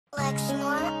Last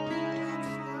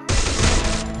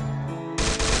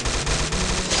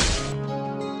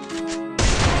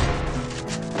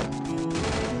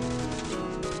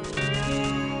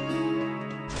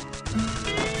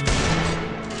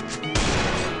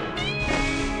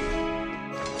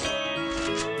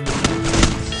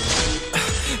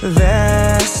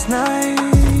night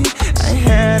I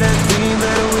had a dream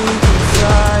that we could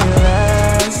fly.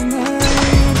 Last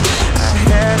night I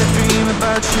had a dream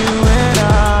about you and I,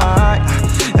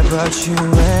 about you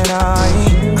and I,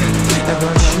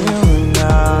 about you and I.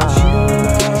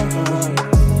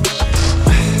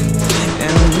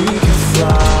 And we could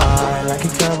fly like a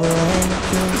couple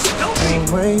angels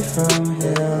away from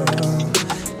here,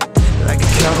 like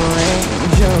a couple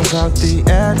angels out the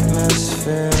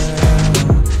atmosphere.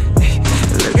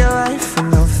 Look at life with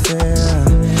no fear.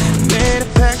 Made a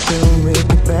pact that when we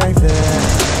get back there,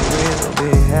 we'll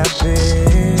be happy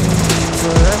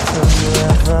forever,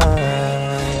 forever.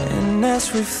 And as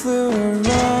we flew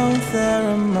around there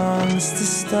amongst the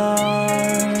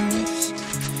stars,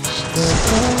 the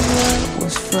whole world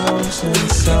was frozen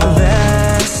so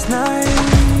last night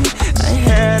I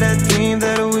had a dream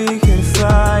that we could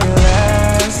fly.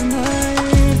 Last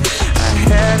night I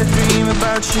had a dream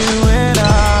about you and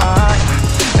I,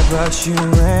 about you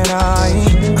and I,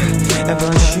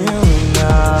 about you and I.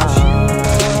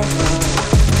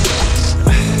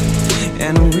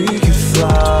 And we could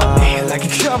fly like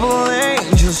a couple of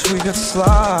angels, we could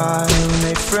fly. We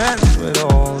made friends with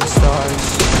all the stars,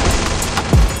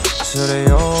 so they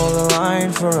all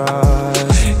aligned for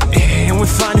us. And we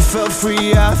finally felt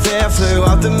free out there, flew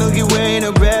out the Milky Way,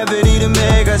 no gravity to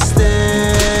make us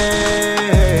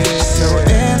stay. So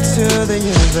into the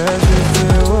universe we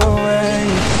flew away.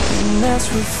 And as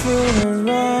we flew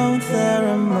around there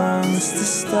amongst the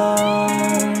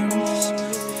stars,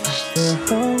 the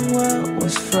whole world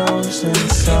was frozen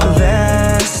so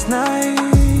last night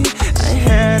I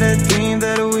had a dream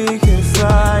that we could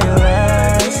fly.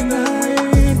 Last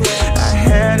night I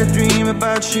had a dream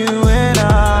about you and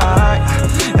I,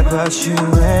 about you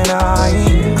and I,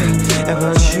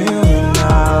 about you